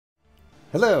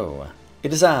Hello,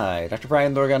 it is I, Dr.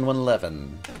 Brian Lorgon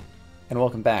 111, and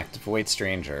welcome back to Void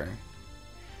Stranger,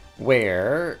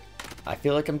 where I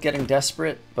feel like I'm getting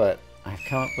desperate, but I've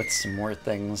come up with some more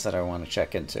things that I want to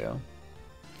check into.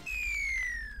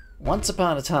 Once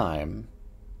upon a time,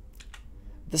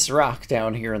 this rock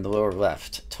down here in the lower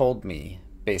left told me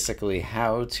basically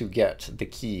how to get the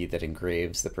key that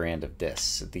engraves the brand of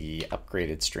Dis, the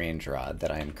upgraded strange rod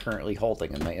that I am currently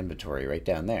holding in my inventory right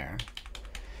down there.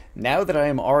 Now that I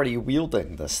am already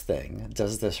wielding this thing,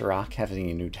 does this rock have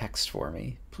any new text for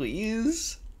me?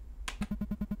 Please?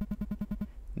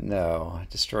 No.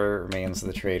 Destroy what remains of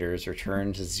the traitors.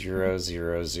 Return to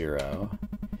 000.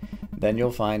 Then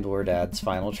you'll find Lord Ad's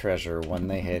final treasure, one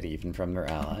they hid even from their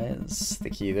allies. The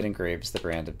key that engraves the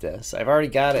brand of Dis. I've already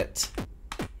got it!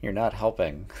 You're not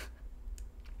helping.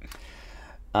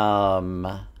 Alright,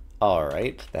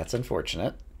 that's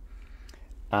unfortunate.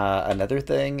 Another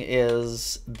thing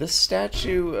is, this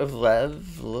statue of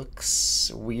Lev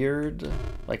looks weird.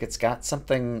 Like it's got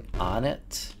something on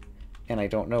it, and I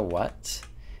don't know what.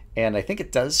 And I think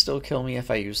it does still kill me if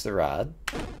I use the rod.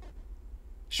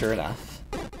 Sure enough.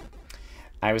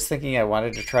 I was thinking I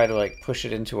wanted to try to like push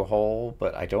it into a hole,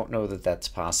 but I don't know that that's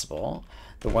possible.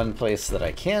 The one place that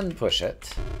I can push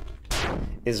it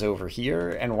is over here,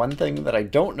 and one thing that I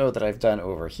don't know that I've done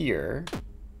over here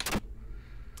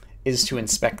is to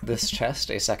inspect this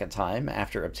chest a second time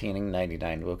after obtaining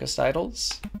 99 locust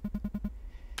idols.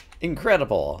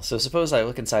 Incredible! So suppose I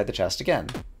look inside the chest again.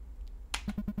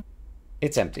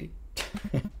 It's empty.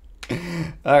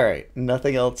 Alright,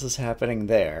 nothing else is happening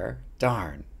there.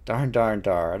 Darn. Darn, darn,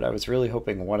 darn. I was really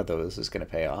hoping one of those was going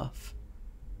to pay off.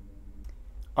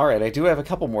 Alright, I do have a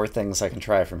couple more things I can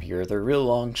try from here. They're real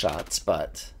long shots,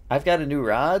 but I've got a new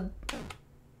rod.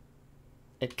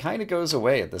 It kind of goes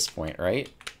away at this point, right?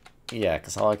 Yeah,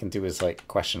 because all I can do is, like,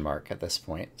 question mark at this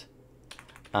point.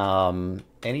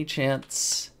 Any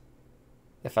chance,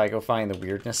 if I go find the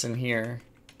weirdness in here,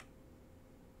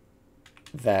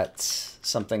 that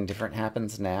something different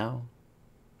happens now?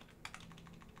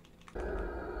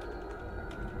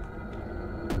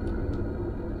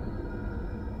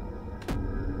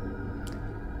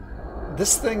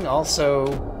 This thing also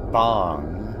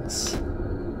bongs.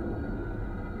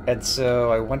 And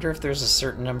so I wonder if there's a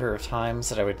certain number of times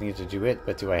that I would need to do it,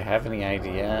 but do I have any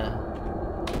idea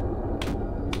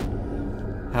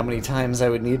how many times I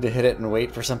would need to hit it and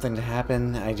wait for something to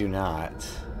happen? I do not.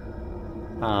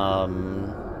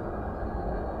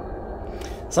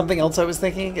 Something else I was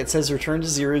thinking, it says return to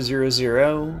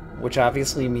 000, which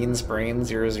obviously means brain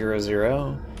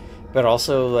 000, but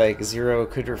also like 0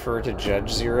 could refer to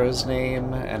Judge Zero's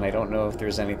name, and I don't know if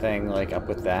there's anything like up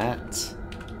with that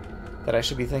I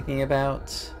should be thinking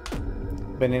about.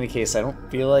 But in any case, I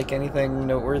don't feel like anything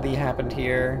noteworthy happened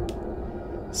here.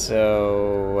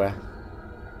 So...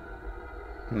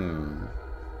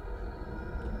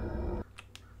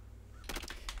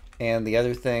 And the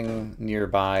other thing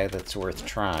nearby that's worth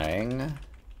trying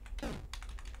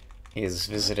is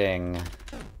visiting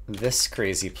this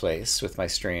crazy place with my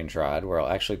strange rod, where I'll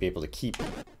actually be able to keep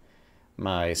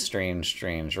my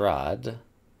strange rod.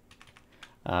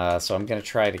 So I'm going to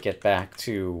try to get back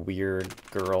to weird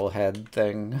girl head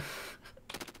thing,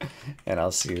 and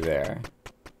I'll see you there.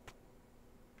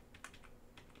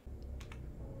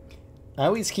 I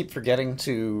always keep forgetting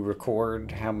to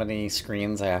record how many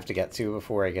screens I have to get to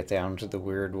before I get down to the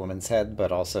weird woman's head,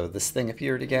 but also this thing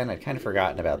appeared again. I'd kind of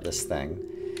forgotten about this thing.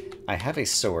 I have a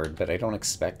sword, but I don't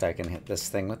expect I can hit this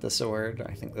thing with the sword.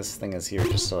 I think this thing is here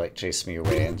just to like chase me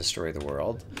away and destroy the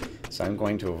world. So I'm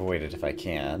going to avoid it if I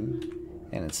can,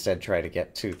 and instead try to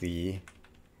get to the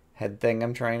head thing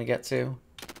I'm trying to get to.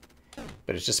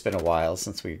 But it's just been a while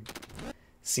since we've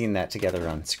seen that together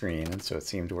on screen, and so it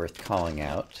seemed worth calling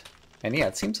out. And yeah,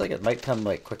 it seems like it might come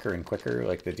like quicker and quicker,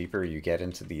 like the deeper you get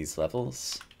into these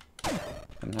levels.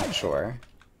 I'm not sure,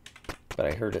 but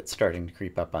I heard it starting to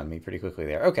creep up on me pretty quickly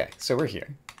there. Okay, so we're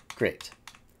here. Great.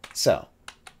 So,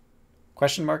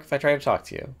 question mark if I try to talk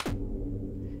to you.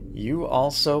 You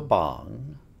also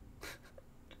bong.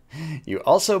 You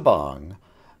also bong.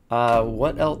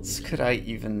 What else could I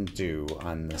even do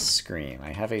on this screen?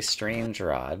 I have a strange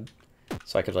rod,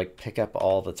 so I could like pick up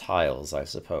all the tiles, I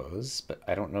suppose, but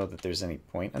I don't know that there's any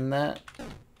point in that.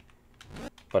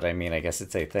 But I mean, I guess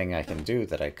it's a thing I can do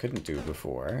that I couldn't do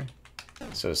before.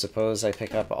 So suppose I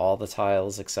pick up all the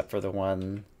tiles except for the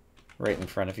one right in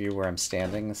front of you where I'm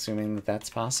standing, assuming that that's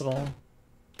possible.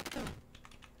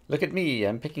 Look at me,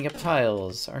 I'm picking up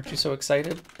tiles. Aren't you so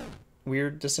excited?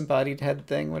 Weird disembodied head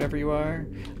thing, whatever you are.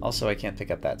 Also, I can't pick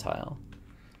up that tile,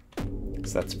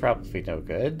 because that's probably no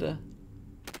good.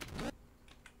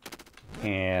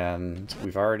 And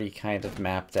we've already kind of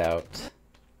mapped out...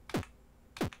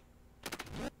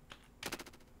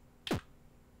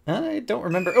 I don't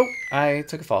remember... Oh! I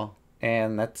took a fall.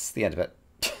 And that's the end of it.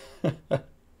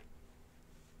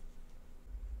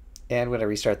 And when I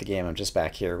restart the game, I'm just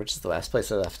back here, which is the last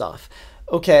place I left off.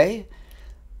 Okay.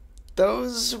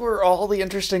 Those were all the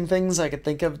interesting things I could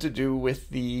think of to do with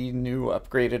the new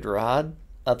upgraded rod,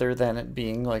 other than it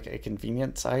being like a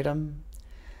convenience item.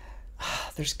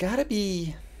 There's gotta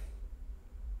be...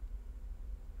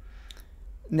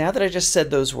 Now that I just said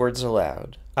those words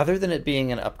aloud, other than it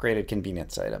being an upgraded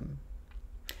convenience item,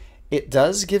 it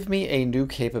does give me a new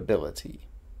capability.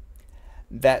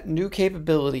 That new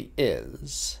capability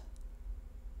is...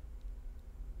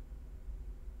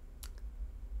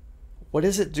 What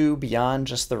does it do beyond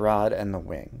just the rod and the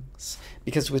wings?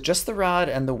 Because with just the rod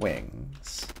and the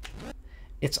wings,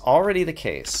 it's already the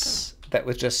case that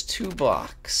with just 2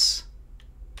 blocks,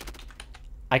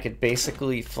 I could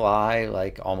basically fly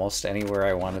like almost anywhere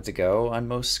I wanted to go on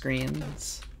most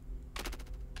screens.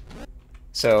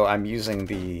 So I'm using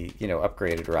the, you know,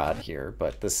 upgraded rod here,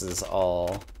 but this is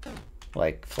all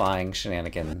like flying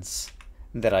shenanigans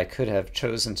that I could have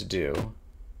chosen to do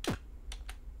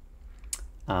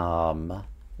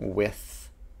with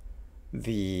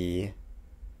the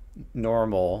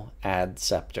normal ad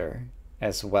scepter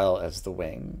as well as the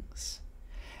wings.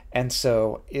 And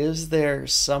so is there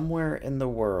somewhere in the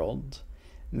world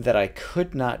that I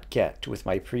could not get with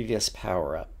my previous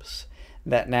power-ups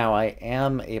that now I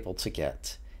am able to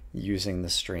get using the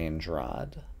strange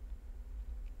rod?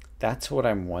 That's what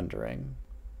I'm wondering.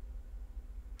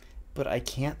 But I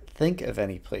can't think of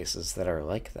any places that are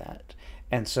like that.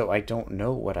 And so I don't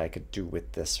know what I could do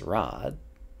with this rod.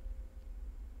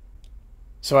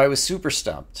 So I was super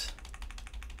stumped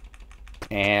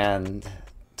and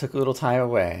took a little time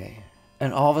away.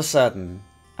 And all of a sudden,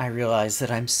 I realized that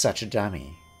I'm such a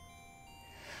dummy.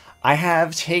 I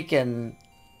have taken,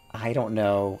 I don't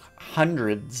know,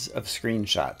 hundreds of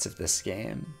screenshots of this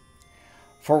game.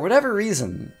 For whatever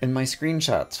reason, in my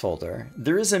screenshots folder,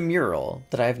 there is a mural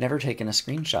that I've never taken a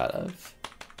screenshot of.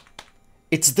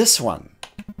 It's this one.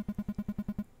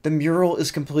 The mural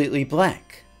is completely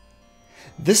blank.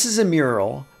 This is a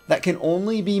mural that can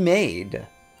only be made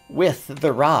with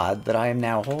the rod that I am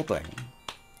now holding.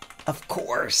 Of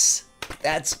course,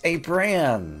 that's a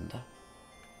brand.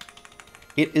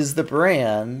 It is the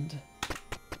brand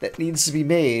that needs to be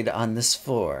made on this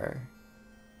floor.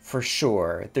 For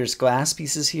sure. There's glass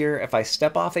pieces here. If I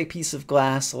step off a piece of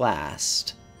glass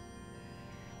last,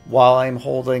 while I'm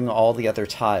holding all the other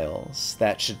tiles,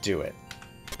 that should do it.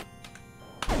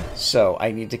 So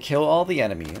I need to kill all the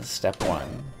enemies, step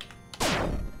 1.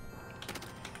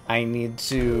 I need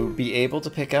to be able to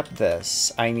pick up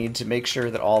this. I need to make sure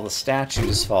that all the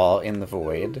statues fall in the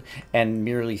void, and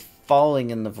merely falling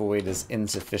in the void is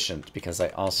insufficient because I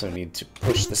also need to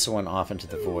push this one off into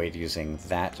the void using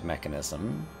that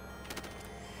mechanism.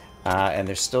 And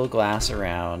there's still glass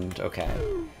around. Okay.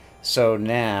 So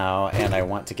now, and I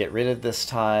want to get rid of this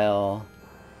tile.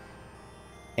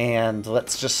 And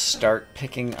let's just start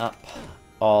picking up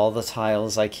all the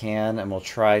tiles I can, and we'll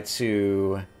try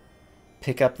to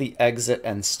pick up the exit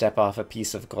and step off a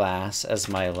piece of glass as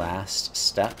my last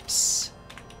steps,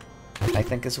 I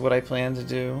think is what I plan to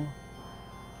do.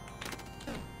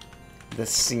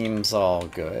 This seems all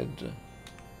good.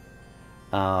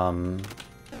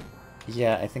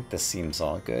 Yeah, I think this seems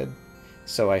all good.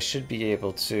 So I should be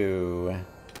able to...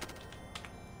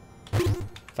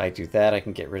 If I do that, I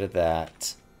can get rid of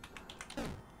that.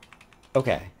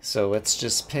 Okay, so let's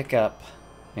just pick up...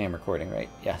 I am recording, right?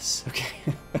 Yes,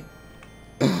 okay.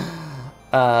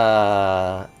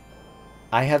 I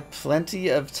have plenty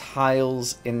of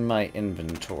tiles in my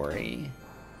inventory.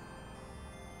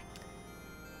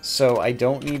 So I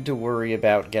don't need to worry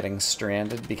about getting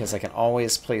stranded because I can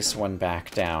always place one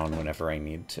back down whenever I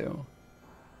need to.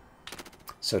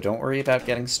 So don't worry about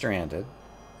getting stranded.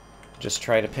 Just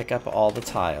try to pick up all the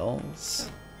tiles.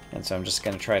 And so I'm just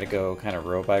going to try to go kind of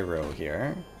row by row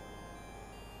here.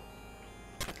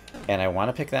 And I want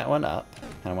to pick that one up.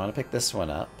 And I want to pick this one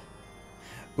up.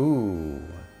 Ooh.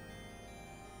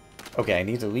 Okay, I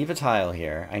need to leave a tile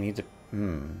here. I need to...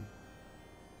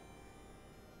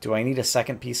 Do I need a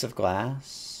second piece of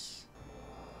glass?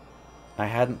 I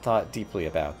hadn't thought deeply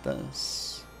about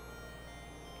this.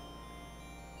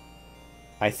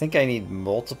 I think I need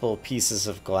multiple pieces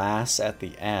of glass at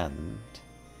the end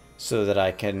so that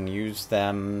I can use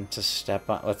them to step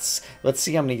on. Let's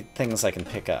see how many things I can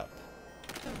pick up.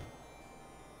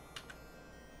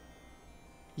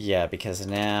 Yeah, because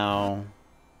now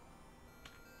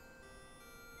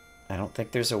I don't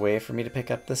think there's a way for me to pick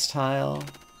up this tile.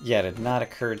 Yet it had not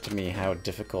occurred to me how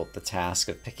difficult the task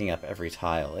of picking up every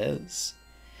tile is.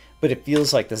 But it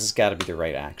feels like this has got to be the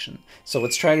right action. So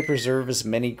let's try to preserve as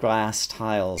many glass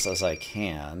tiles as I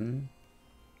can.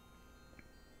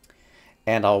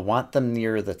 And I'll want them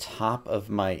near the top of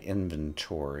my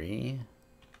inventory.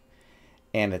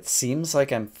 And it seems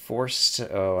like I'm forced to...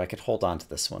 Oh, I could hold on to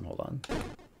this one. Hold on.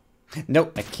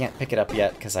 Nope, I can't pick it up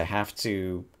yet because I have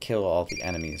to kill all the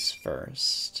enemies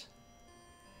first.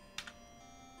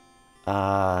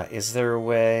 Is there a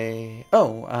way...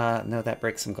 Oh, no, that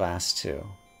breaks some glass too.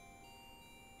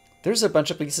 There's a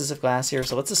bunch of pieces of glass here,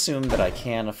 so let's assume that I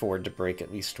can afford to break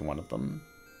at least one of them.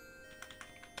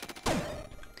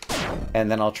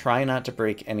 And then I'll try not to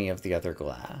break any of the other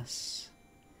glass.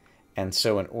 And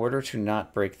so in order to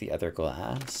not break the other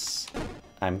glass,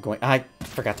 I'm going... I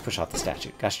forgot to push off the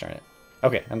statue. Gosh darn it.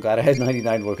 Okay, I'm glad I had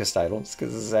 99 locust idols,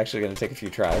 because this is actually going to take a few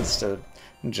tries to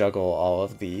juggle all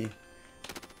of the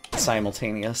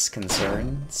simultaneous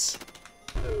concerns.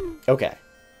 Okay.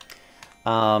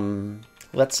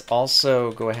 Let's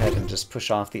also go ahead and just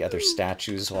push off the other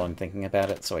statues while I'm thinking about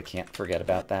it, so I can't forget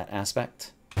about that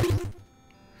aspect.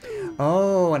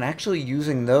 Oh, and actually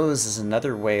using those is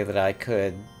another way that I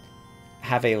could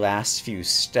have a last few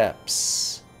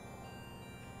steps.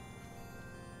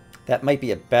 That might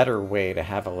be a better way to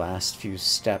have a last few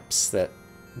steps that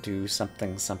do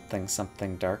something, something,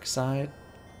 something dark side.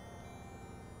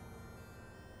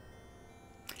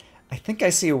 I think I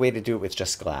see a way to do it with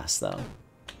just glass, though.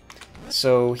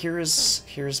 So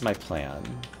here's my plan.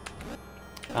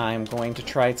 I'm going to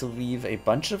try to leave a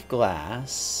bunch of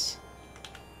glass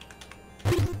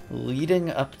leading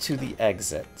up to the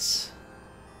exit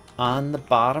on the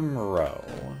bottom row.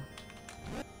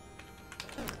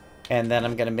 And then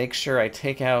I'm going to make sure I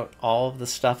take out all of the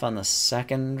stuff on the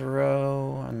second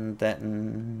row, and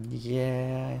then,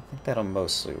 yeah, I think that'll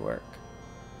mostly work.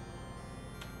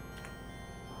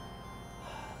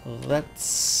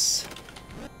 Let's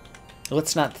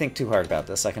not think too hard about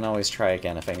this. I can always try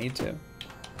again if I need to.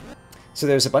 So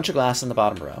there's a bunch of glass in the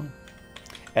bottom row,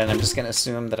 and I'm just going to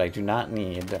assume that I do not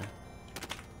need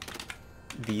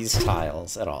these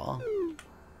tiles at all.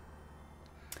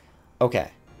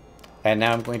 Okay. And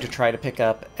now I'm going to try to pick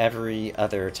up every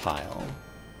other tile,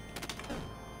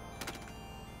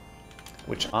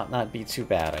 which ought not be too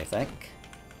bad, I think.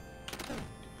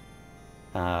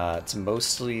 It's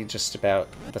mostly just about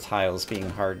the tiles being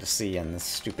hard to see on this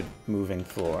stupid moving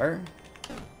floor.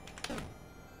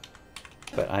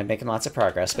 But I'm making lots of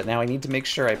progress, but now I need to make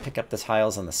sure I pick up the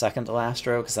tiles on the second to last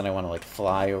row, because then I want to, like,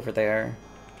 fly over there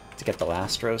to get the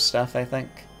last row stuff, I think.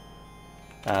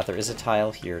 There is a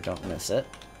tile here, don't miss it.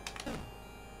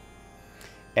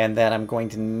 And then I'm going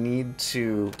to need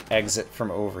to exit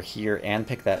from over here and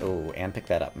pick that... Oh, and pick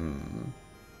that up.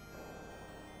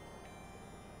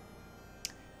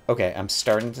 Okay, I'm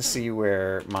starting to see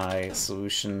where my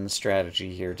solution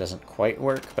strategy here doesn't quite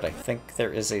work, but I think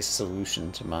there is a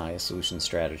solution to my solution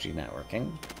strategy not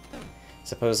working.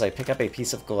 Suppose I pick up a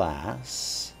piece of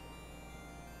glass.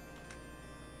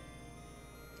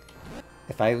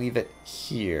 If I leave it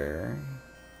here,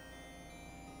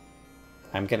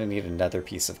 I'm going to need another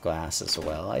piece of glass as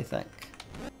well, I think.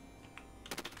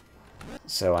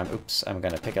 So I'm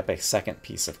going to pick up a second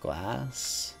piece of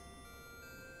glass.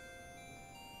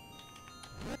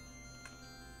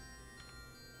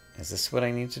 Is this what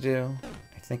I need to do?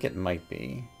 I think it might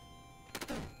be.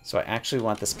 So I actually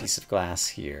want this piece of glass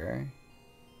here.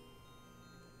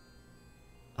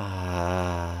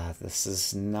 This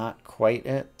is not quite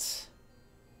it.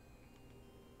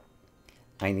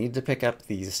 I need to pick up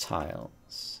these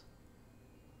tiles.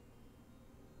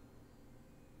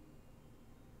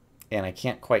 And I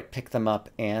can't quite pick them up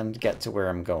and get to where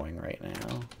I'm going right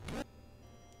now.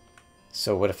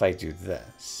 So what if I do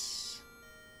this?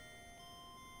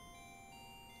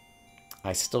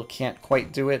 I still can't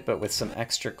quite do it, but with some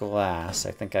extra glass,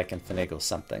 I think I can finagle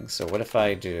something. So what if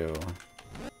I do...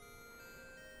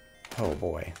 Oh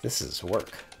boy, this is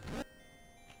work.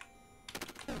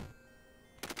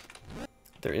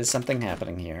 There is something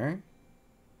happening here.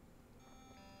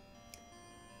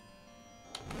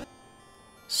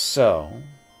 So...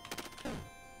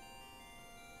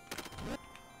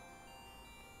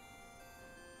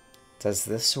 does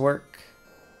this work?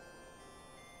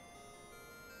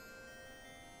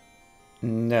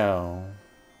 No.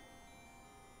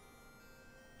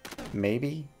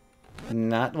 Maybe?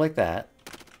 Not like that.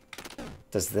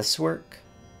 Does this work?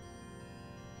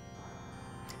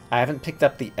 I haven't picked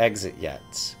up the exit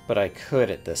yet, but I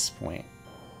could at this point.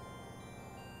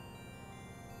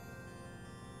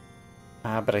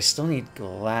 But I still need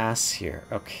glass here.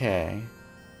 Okay.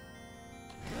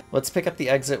 Let's pick up the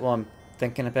exit while I'm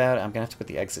thinking about it. I'm gonna have to put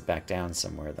the exit back down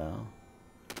somewhere, though,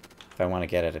 if I want to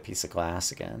get at a piece of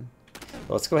glass again.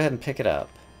 But let's go ahead and pick it up.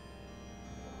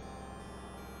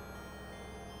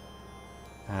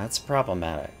 That's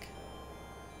problematic.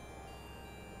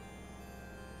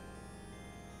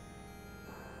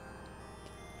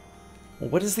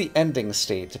 What is the ending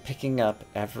state to picking up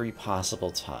every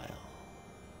possible tile?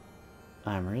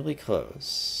 I'm really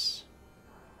close.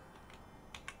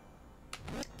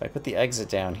 If I put the exit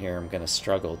down here, I'm going to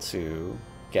struggle to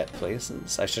get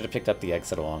places. I should have picked up the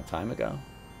exit a long time ago,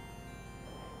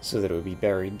 so that it would be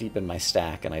buried deep in my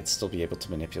stack and I'd still be able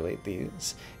to manipulate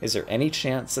these. Is there any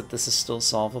chance that this is still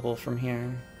solvable from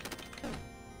here?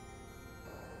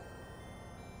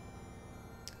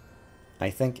 I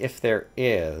think if there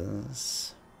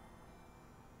is...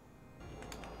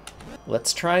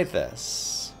 Let's try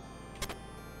this.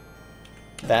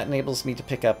 That enables me to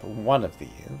pick up one of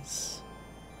these.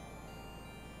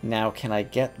 Now, can I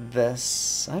get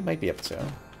this? I might be able to.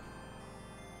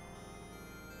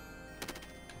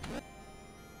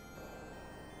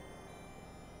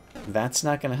 That's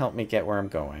not going to help me get where I'm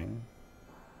going.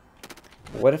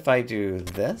 What if I do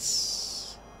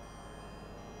this?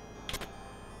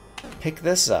 Pick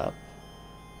this up.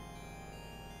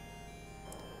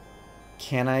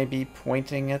 Can I be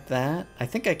pointing at that? I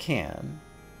think I can.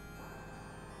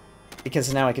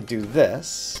 Because now I could do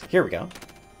this. Here we go.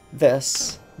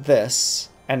 This,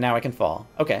 and now I can fall.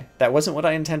 Okay, that wasn't what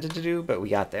I intended to do, but we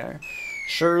got there.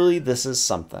 Surely this is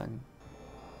something.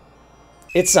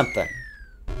 It's something.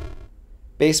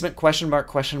 Basement, question mark,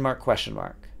 question mark, question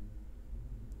mark.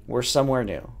 We're somewhere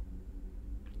new.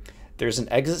 There's an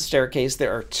exit staircase.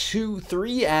 There are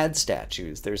 3 ad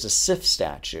statues. There's a Sif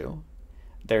statue.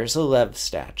 There's a Lev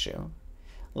statue.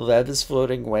 Lev is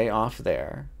floating way off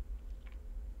there.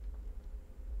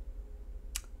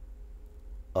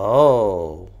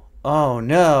 Oh. Oh,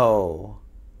 no.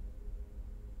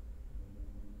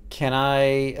 Can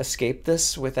I escape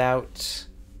this without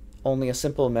only a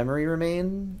simple memory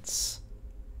remains?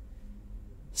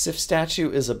 Sif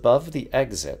statue is above the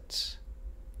exit.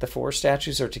 The 4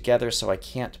 statues are together, so I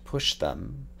can't push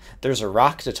them. There's a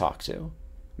rock to talk to.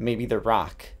 Maybe the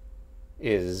rock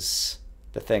is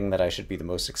the thing that I should be the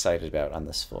most excited about on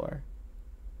this floor.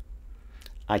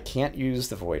 I can't use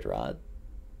the void rod.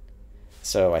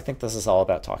 So I think this is all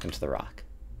about talking to the rock.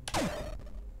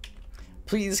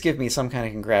 Please give me some kind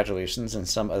of congratulations and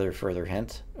some other further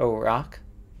hint, oh rock.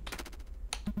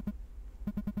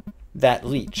 That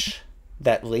leech,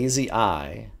 that lazy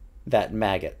eye, that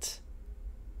maggot.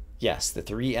 Yes, the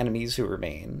 3 enemies who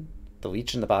remain. The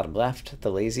leech in the bottom left,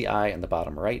 the lazy eye in the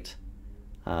bottom right,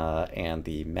 and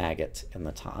the maggot in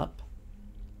the top.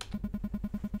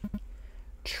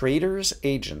 Traders'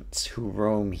 agents who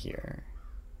roam here.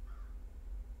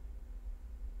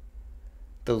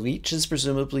 The leech is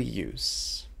presumably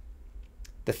use.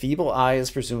 The feeble eye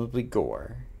is presumably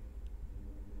gore.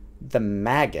 The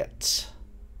maggot.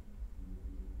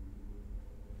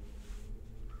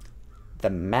 The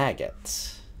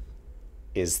maggot.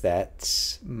 Is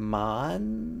that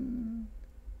Mon?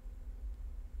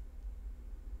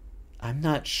 I'm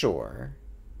not sure.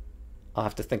 I'll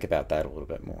have to think about that a little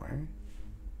bit more.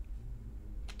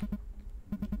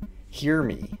 Hear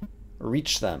me.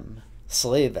 Reach them.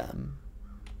 Slay them.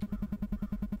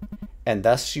 And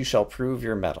thus you shall prove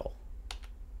your mettle.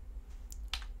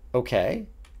 Okay.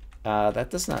 That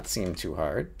does not seem too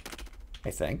hard, I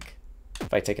think.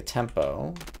 If I take a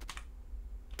tempo...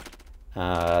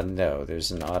 no,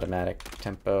 there's an automatic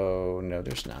tempo. No,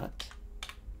 there's not.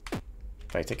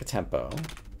 If I take a tempo,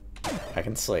 I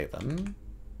can slay them.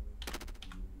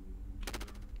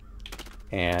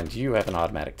 And you have an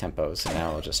automatic tempo, so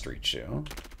now I'll just reach you.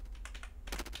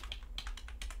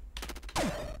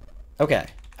 Okay,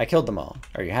 I killed them all.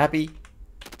 Are you happy?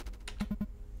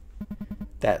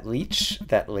 That leech,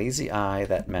 that lazy eye,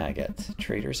 that maggot,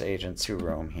 traitors' agents who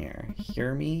roam here.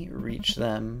 Hear me, reach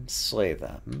them, slay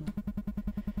them.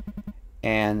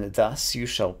 And thus you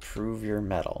shall prove your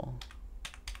mettle.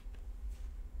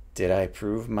 Did I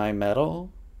prove my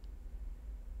mettle?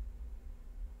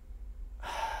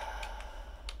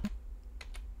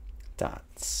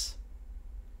 Dots.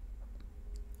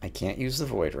 I can't use the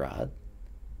void rod.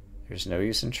 There's no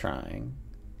use in trying.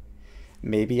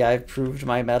 Maybe I've proved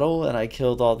my mettle and I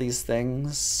killed all these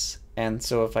things, and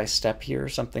so if I step here,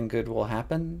 something good will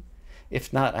happen.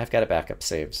 If not, I've got a backup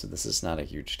save, so this is not a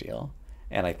huge deal.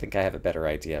 And I think I have a better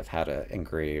idea of how to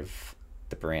engrave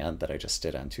the brand that I just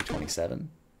did on 227.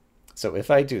 So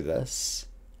if I do this,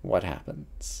 what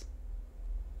happens?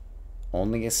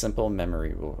 Only a simple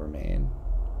memory will remain.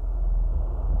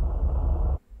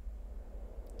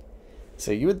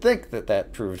 So you would think that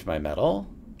that proved my metal,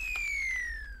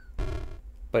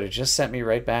 but it just sent me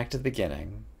right back to the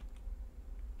beginning.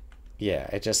 Yeah,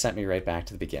 it just sent me right back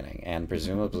to the beginning, and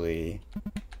presumably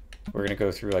we're going to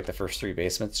go through like the first 3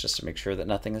 basements just to make sure that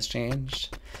nothing has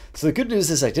changed. So the good news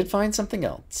is I did find something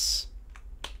else.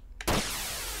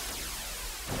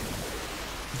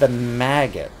 The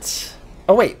maggot.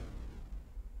 Oh, wait.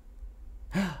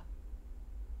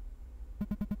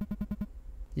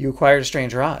 You acquired a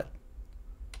strange rod.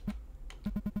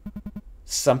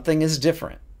 Something is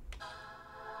different.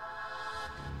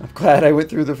 I'm glad I went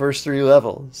through the first 3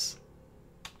 levels.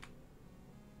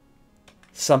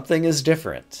 Something is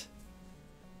different.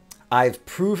 I've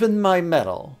proven my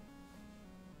metal.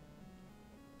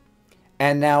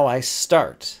 And now I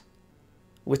start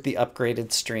with the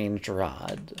upgraded strange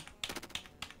rod.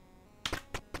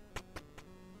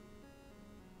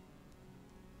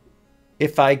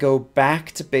 If I go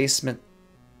back to basement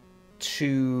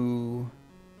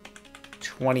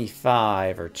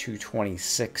 225 or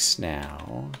 226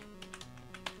 now,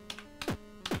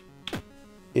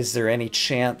 is there any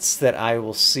chance that I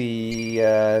will see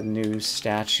a new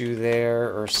statue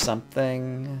there or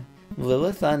something?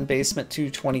 Lilith on basement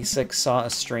 226 saw a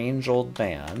strange old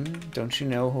man. Don't you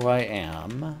know who I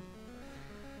am?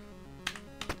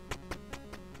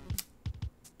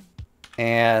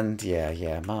 And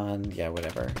yeah, Mon, yeah,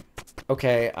 whatever.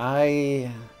 Okay, I.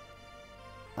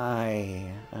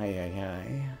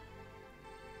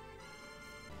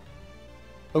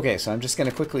 Okay, so I'm just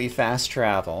gonna quickly fast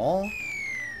travel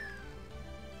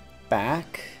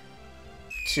back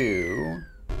to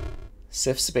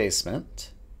Sif's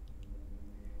basement.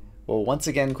 We'll once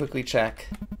again quickly check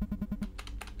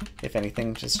if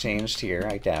anything has changed here.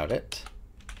 I doubt it,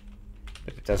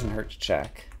 but it doesn't hurt to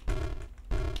check.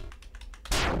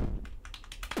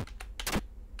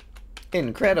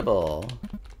 Incredible!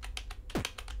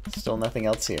 Still nothing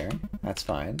else here. That's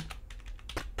fine.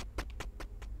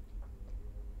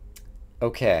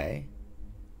 Okay.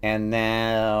 And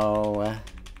now...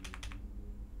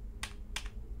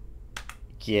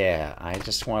 yeah, I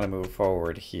just want to move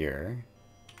forward here.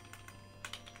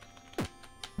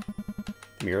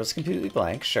 The mural's completely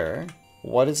blank, sure.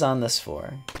 What is on this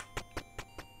floor?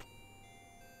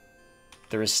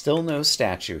 There is still no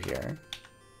statue here.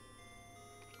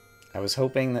 I was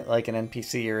hoping that like an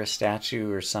NPC or a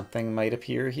statue or something might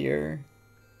appear here.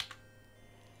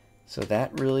 So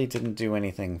that really didn't do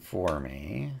anything for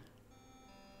me.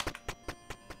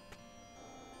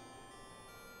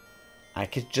 I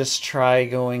could just try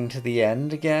going to the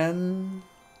end again,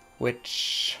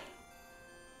 which...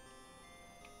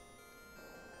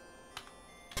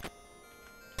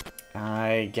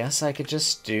 I guess I could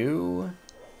just do...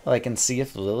 like, and see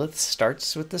if Lilith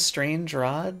starts with the strange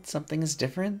rod. Something is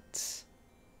different.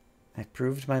 I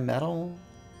proved my metal.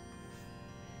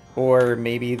 Or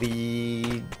maybe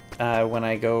the... when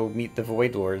I go meet the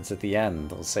Void Lords at the end,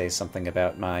 they'll say something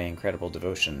about my incredible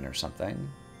devotion or something.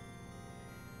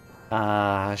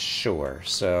 Sure.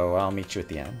 So I'll meet you at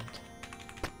the end.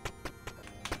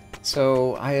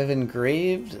 So I have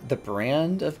engraved the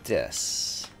brand of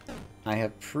Dis. I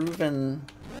have proven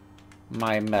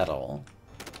my metal.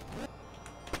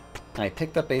 I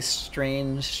picked up a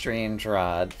strange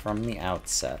rod from the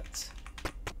outset.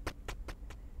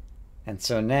 And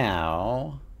so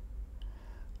now...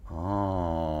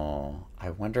 oh, I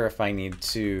wonder if I need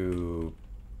to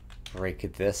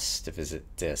break this to visit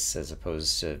Dis as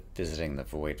opposed to visiting the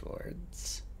Void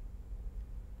Lords.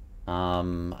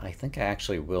 I think I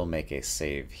actually will make a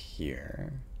save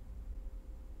here.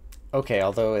 Okay,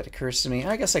 although it occurs to me,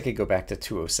 I guess I could go back to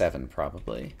 207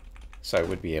 probably. So I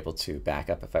would be able to back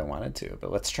up if I wanted to.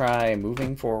 But let's try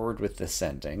moving forward with this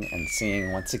ending and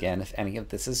seeing once again if any of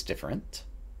this is different.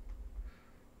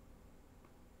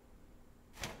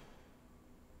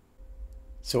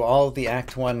 So all of the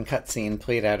Act 1 cutscene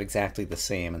played out exactly the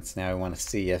same, and so now I want to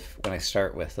see if, when I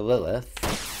start with Lilith...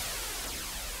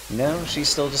 no, she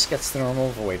still just gets the normal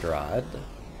Void Rod.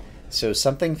 So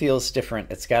something feels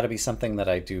different. It's got to be something that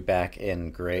I do back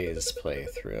in Gray's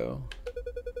playthrough.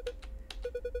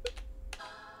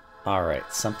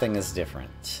 Alright, something is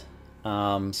different.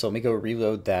 So let me go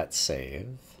reload that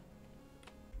save.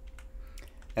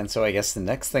 And so I guess the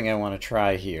next thing I want to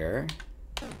try here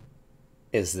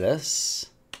is this.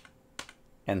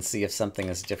 And see if something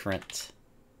is different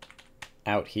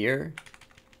out here.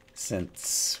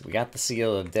 Since we got the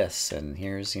seal of Dis, and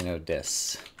here's, you know,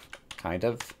 Dis. Kind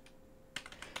of.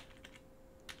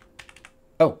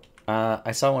 Oh,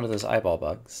 I saw one of those eyeball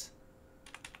bugs.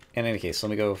 In any case, let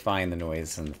me go find the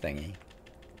noise in the thingy.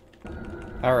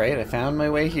 Alright, I found my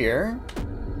way here.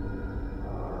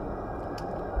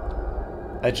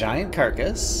 A giant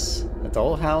carcass. A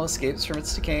dull howl escapes from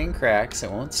its decaying cracks.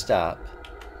 It won't stop.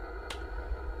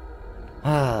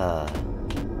 Ah.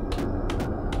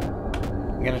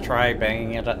 I'm gonna try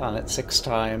banging it on it 6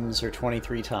 times or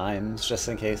 23 times, just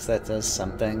in case that does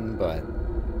something, but...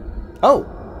 Oh!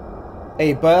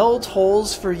 A bell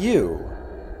tolls for you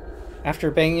after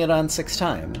banging it on 6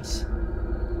 times.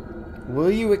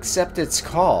 Will you accept its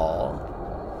call?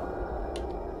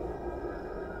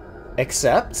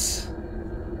 Accept?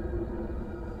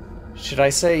 Should I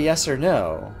say yes or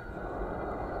no?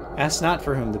 Ask not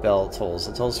for whom the bell tolls,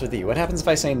 it tolls for thee. What happens if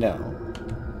I say no?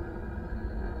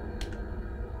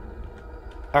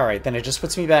 Alright, then it just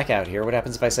puts me back out here. What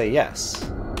happens if I say yes?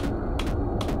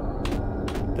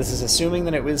 This is assuming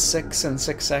that it was 6 and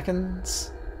 6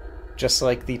 seconds. Just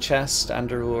like the chest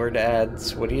Underlord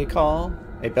adds, what do you call?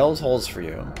 A bell tolls for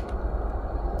you.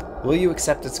 Will you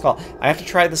accept its call? I have to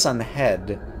try this on the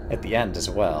head at the end as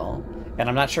well. And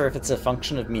I'm not sure if it's a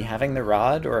function of me having the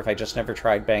rod or if I just never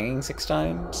tried banging 6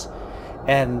 times.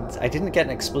 And I didn't get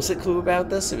an explicit clue about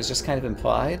this, it was just kind of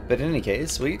implied. But in any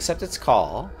case, will you accept its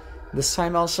call? This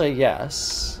time I'll say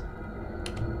yes.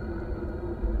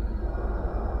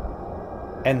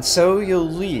 And so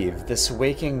you'll leave this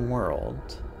waking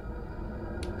world.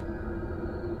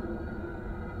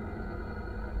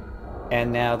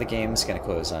 And now the game's gonna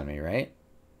close on me, right?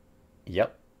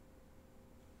 Yep.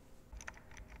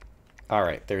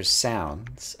 Alright, there's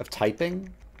sounds of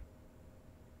typing.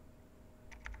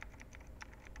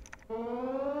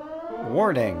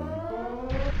 Warning!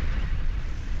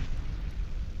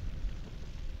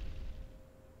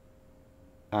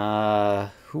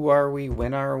 Who are we?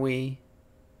 When are we?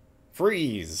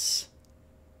 Freeze!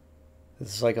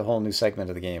 This is like a whole new segment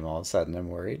of the game all of a sudden, I'm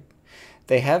worried.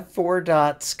 They have 4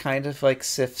 dots, kind of like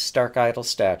Sif's Dark Idol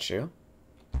statue.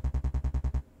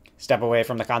 Step away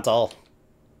from the console.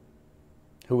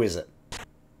 Who is it?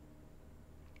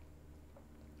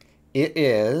 It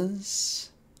is...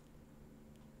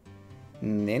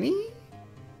 Ninny?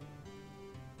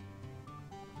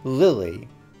 Lily.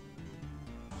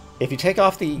 If you take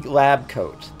off the lab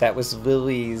coat, that was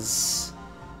Lily's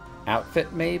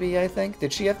outfit, maybe, I think?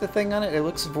 Did she have the thing on it? It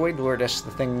looks Void Lordish,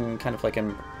 the thing kind of like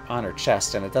on her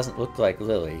chest, and it doesn't look like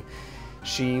Lily.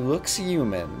 She looks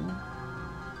human,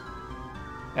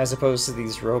 as opposed to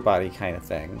these robot-y kind of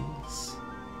things.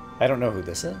 I don't know who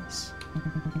this is.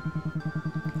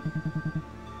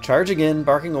 Charging in,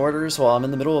 barking orders while I'm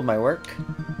in the middle of my work.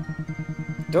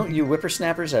 Don't you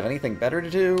whippersnappers have anything better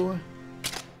to do?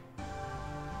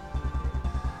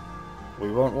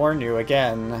 We won't warn you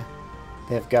again.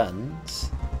 They have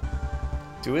guns.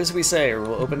 Do as we say or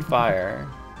we'll open fire.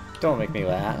 Don't make me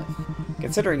laugh.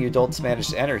 Considering you dolts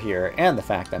managed to enter here, and the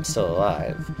fact I'm still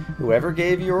alive, whoever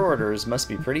gave your orders must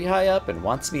be pretty high up and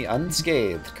wants me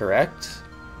unscathed, correct?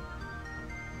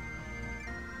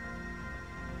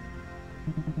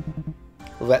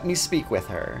 Let me speak with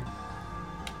her.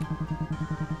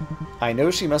 I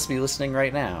know she must be listening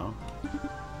right now.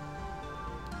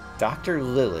 Dr.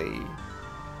 Lily.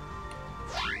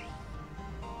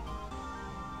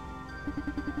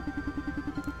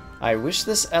 I wish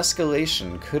this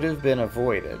escalation could have been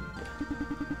avoided.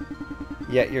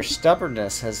 Yet your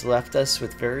stubbornness has left us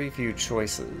with very few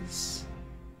choices.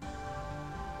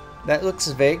 That looks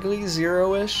vaguely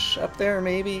zero-ish up there,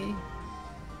 maybe?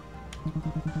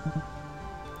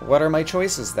 What are my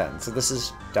choices then? So this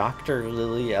is Dr.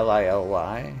 Lily,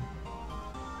 L-I-L-Y?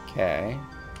 Okay.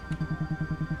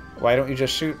 Why don't you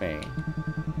just shoot me?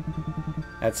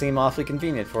 That seemed awfully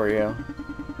convenient for you.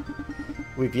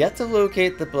 We've yet to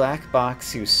locate the black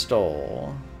box you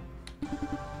stole.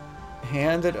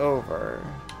 Hand it over.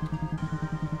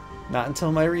 Not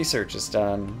until my research is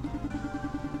done.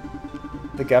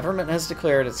 The government has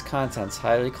declared its contents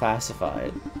highly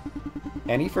classified.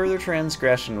 Any further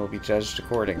transgression will be judged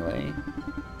accordingly.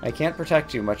 I can't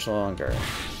protect you much longer.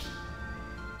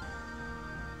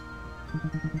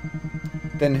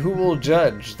 Then who will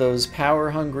judge those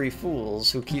power-hungry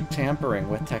fools who keep tampering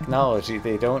with technology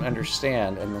they don't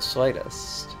understand in the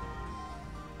slightest?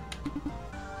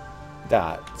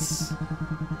 Dots.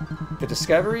 The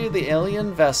discovery of the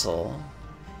alien vessel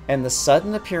and the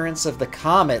sudden appearance of the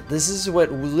comet. This is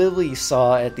what Lily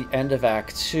saw at the end of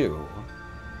Act 2.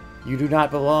 You do not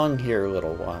belong here,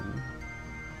 little one.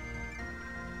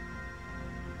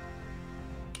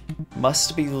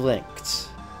 Must be linked.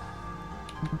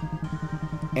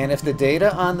 And if the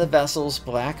data on the vessel's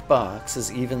black box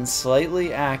is even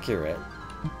slightly accurate,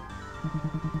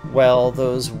 Well,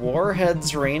 those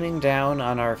warheads raining down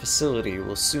on our facility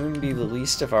will soon be the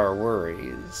least of our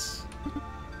worries.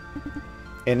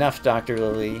 Enough, Dr.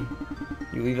 Lily.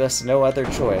 You leave us no other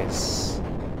choice.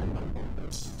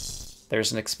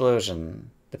 There's an explosion.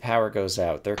 The power goes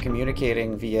out. They're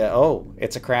communicating via... Oh,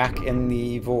 it's a crack in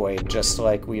the void, just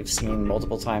like we've seen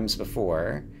multiple times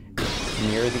before.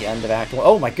 Near the end of Act 1.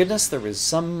 Oh my goodness, there was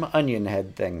some onion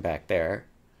head thing back there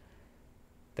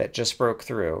that just broke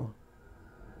through.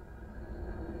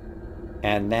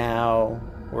 And now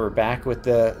we're back with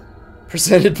the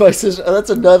presented by System. Oh, that's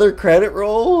another credit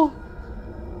roll?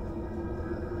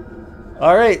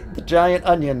 Alright, the giant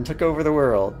onion took over the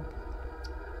world.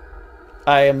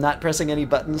 I am not pressing any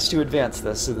buttons to advance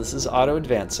this, so this is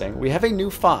auto-advancing. We have a new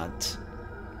font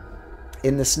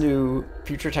in this new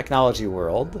future technology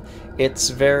world.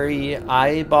 It's very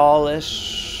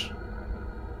eyeballish.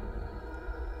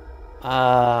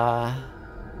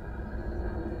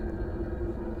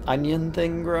 Onion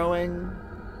thing growing?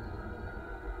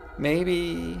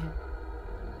 Maybe.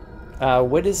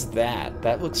 What is that?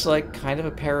 That looks like kind of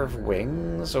a pair of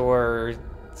wings or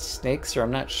snakes, or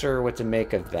I'm not sure what to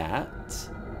make of that.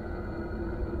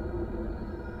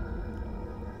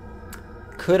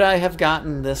 Could I have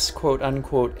gotten this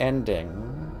quote-unquote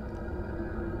ending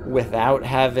without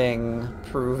having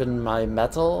proven my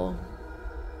mettle?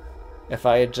 If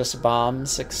I had just bombed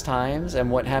 6 times? And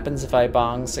what happens if I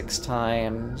bong 6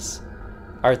 times?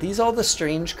 Are these all the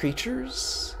strange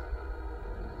creatures?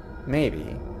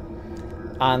 Maybe.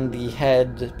 On the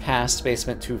head past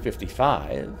basement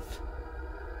 255.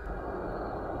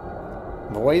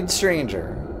 Void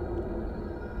Stranger.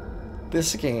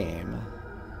 This game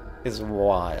is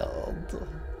wild.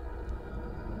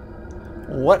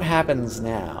 What happens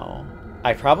now?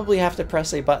 I probably have to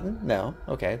press a button? No.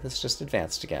 Okay, this just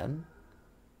advanced again.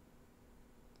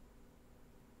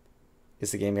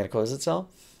 Is the game going to close itself?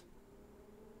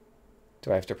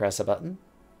 Do I have to press a button?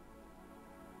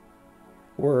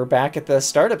 We're back at the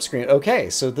startup screen. Okay,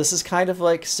 so this is kind of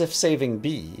like Sif Saving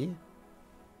B.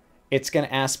 It's going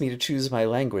to ask me to choose my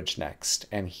language next.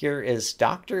 And here is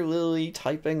Dr. Lily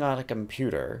typing on a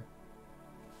computer,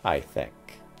 I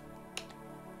think.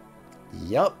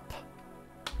 Yup.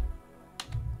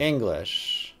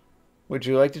 English. Would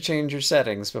you like to change your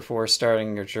settings before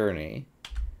starting your journey?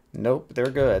 Nope,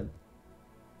 they're good.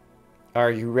 Are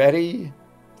you ready?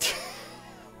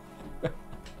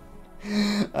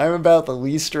 I'm about the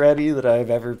least ready that I've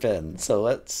ever been, so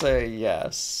let's say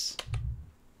yes.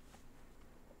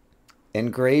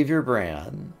 Engrave your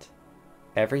brand.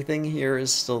 Everything here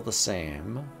is still the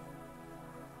same.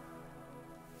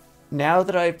 Now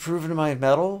that I've proven my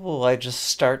mettle, will I just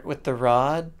start with the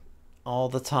rod all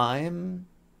the time?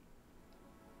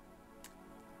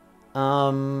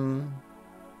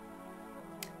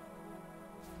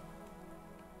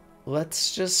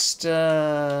 Let's just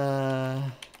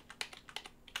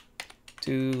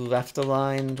do left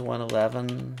aligned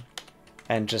 111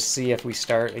 and just see if we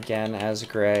start again as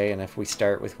gray and if we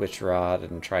start with which rod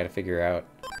and try to figure out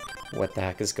what the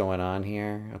heck is going on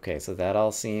here. Okay, so that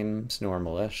all seems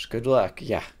normalish. Good luck.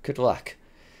 Yeah, good luck.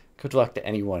 Good luck to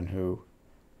anyone who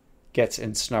gets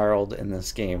ensnarled in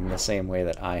this game the same way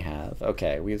that I have.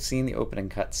 Okay, we've seen the opening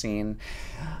cutscene.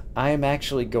 I am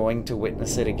actually going to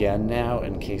witness it again now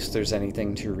in case there's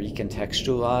anything to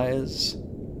recontextualize.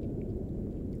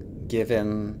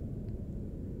 Given,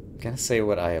 I'm gonna say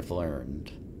what I have learned,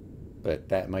 but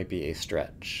that might be a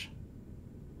stretch.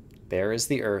 There is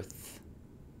the Earth.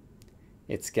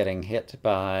 It's getting hit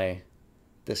by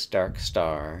this dark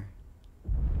star.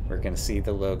 We're gonna see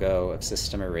the logo of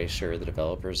System Erasure, the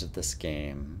developers of this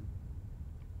game.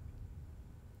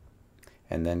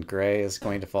 And then gray is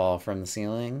going to fall from the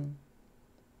ceiling.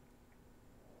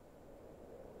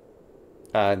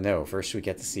 No, first we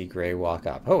get to see Gray walk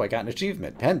up. Oh, I got an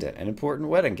achievement. Pendant, an important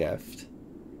wedding gift.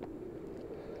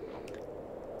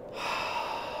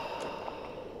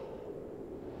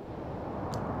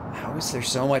 How is there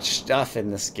so much stuff in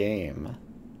this game?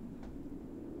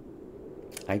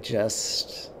 I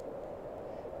just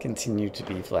continue to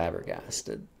be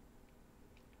flabbergasted.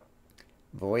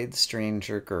 Void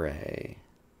Stranger Gray.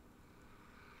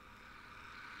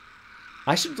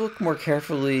 I should look more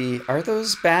carefully. Are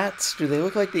those bats? Do they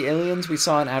look like the aliens we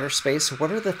saw in outer space?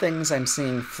 What are the things I'm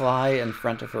seeing fly in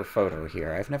front of her photo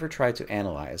here? I've never tried to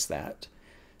analyze that,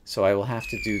 so I will have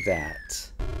to do that.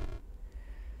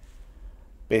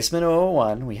 Basement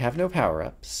 001, we have no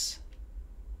power-ups.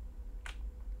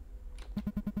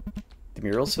 The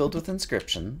mural's filled with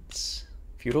inscriptions.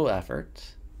 Futile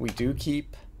effort. We do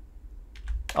keep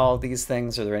all these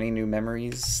things. Are there any new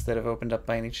memories that have opened up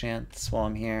by any chance while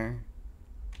I'm here?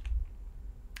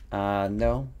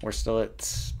 No, we're still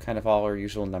at kind of all our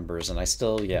usual numbers, and I'm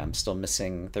still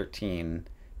missing 13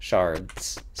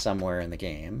 shards somewhere in the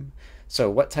game. So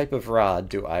what type of rod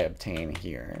do I obtain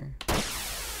here?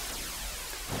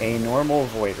 A normal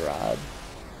void rod.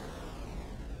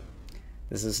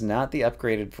 This is not the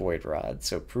upgraded void rod,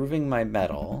 so proving my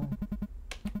metal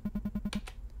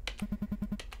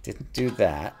didn't do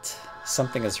that.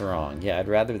 Something is wrong. Yeah, I'd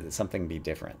rather that something be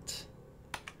different.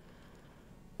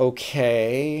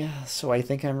 Okay, so I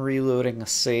think I'm reloading a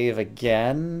save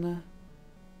again.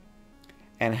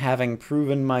 And having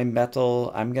proven my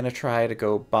metal, I'm going to try to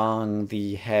go bong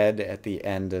the head at the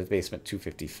end of basement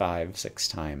 255 6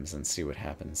 times and see what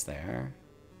happens there.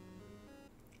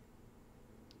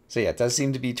 So yeah, it does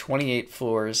seem to be 28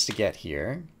 floors to get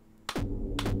here.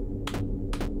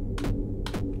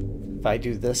 If I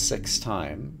do this 6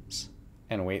 times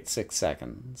and wait 6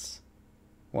 seconds,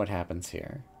 what happens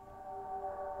here?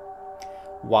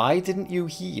 Why didn't you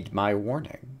heed my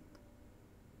warning?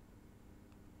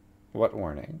 What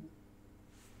warning?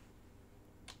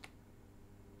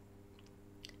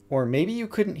 Or maybe you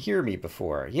couldn't hear me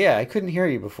before. Yeah, I couldn't hear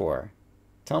you before.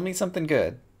 Tell me something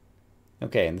good.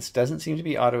 Okay, and this doesn't seem to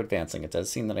be auto-advancing. It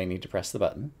does seem that I need to press the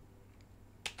button.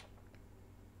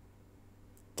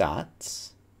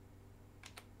 Dots.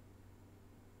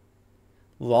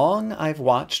 Long I've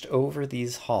watched over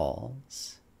these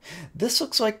halls. This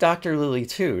looks like Dr. Lily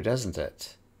too, doesn't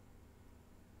it?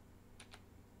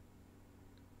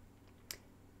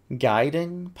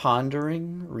 Guiding,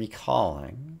 pondering,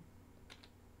 recalling.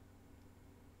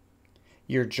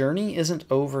 Your journey isn't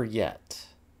over yet.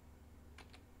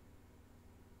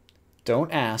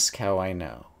 Don't ask how I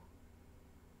know.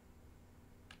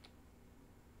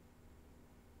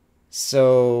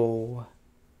 So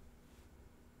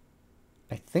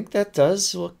I think that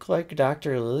does look like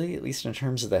Dr. Lily, at least in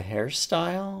terms of the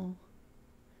hairstyle.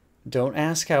 Don't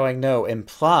ask how I know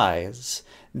implies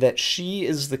that she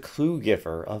is the clue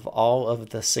giver of all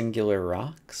of the singular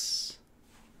rocks.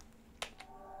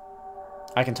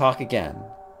 I can talk again.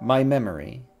 My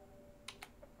memory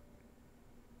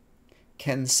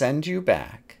can send you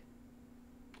back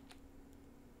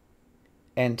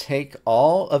and take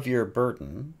all of your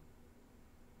burden.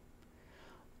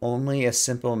 Only a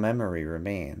simple memory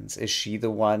remains. Is she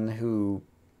the one who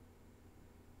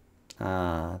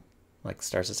like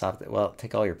starts us off? Well,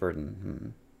 take all your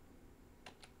burden.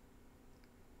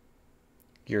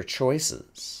 Your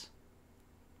choices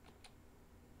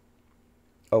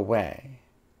away.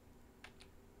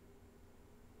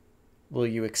 Will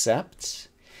you accept?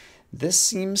 This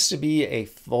seems to be a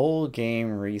full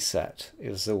game reset,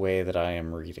 is the way that I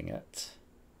am reading it.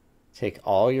 Take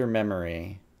all your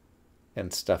memory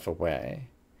and stuff away.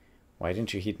 Why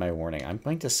didn't you heed my warning? I'm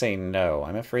going to say no.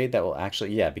 I'm afraid that will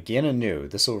actually, yeah, begin anew.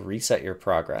 This will reset your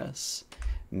progress.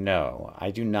 No,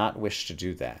 I do not wish to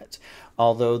do that.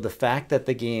 Although the fact that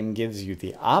the game gives you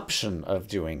the option of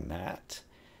doing that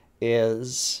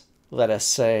is, let us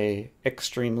say,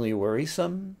 extremely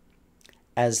worrisome,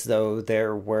 as though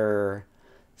there were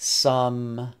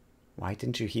some, why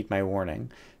didn't you heed my warning?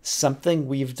 Something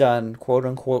we've done, quote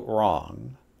unquote,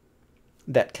 wrong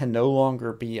that can no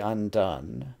longer be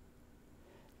undone,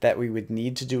 that we would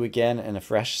need to do again in a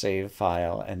fresh save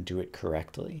file and do it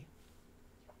correctly.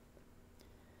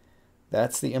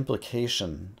 That's the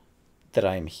implication that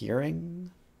I'm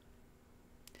hearing.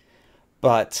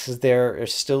 But there are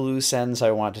still loose ends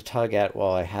I want to tug at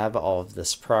while I have all of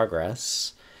this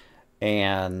progress.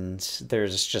 And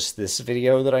there's just this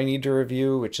video that I need to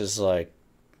review, which is like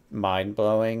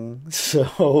mind-blowing.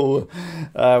 So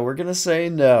we're going to say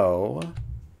no.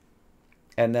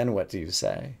 And then what do you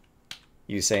say?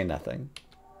 You say nothing.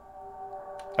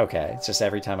 Okay, it's just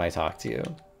every time I talk to you.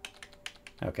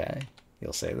 Okay,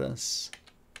 you'll say this.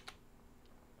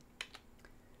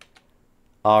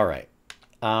 All right.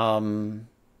 So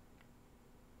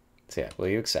yeah, will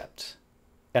you accept?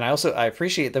 And I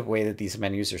appreciate the way that these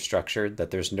menus are structured,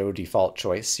 that there's no default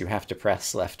choice. You have to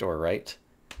press left or right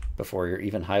before you're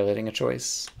even highlighting a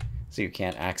choice, so you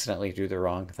can't accidentally do the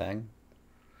wrong thing.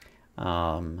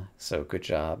 So good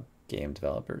job, game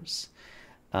developers.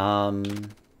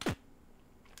 And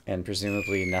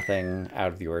presumably nothing out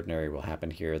of the ordinary will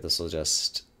happen here. This will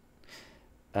just,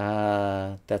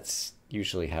 that's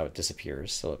usually how it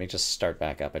disappears. So let me just start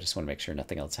back up. I just want to make sure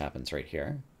nothing else happens right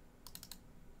here.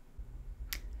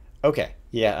 Okay,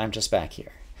 yeah, I'm just back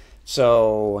here.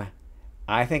 So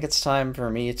I think it's time for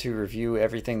me to review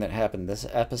everything that happened this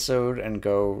episode and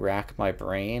go rack my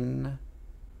brain.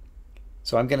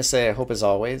 So I'm going to say I hope as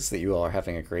always that you all are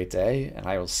having a great day, and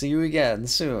I will see you again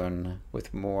soon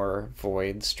with more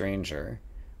Void Stranger.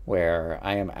 where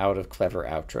I am out of clever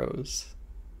outros.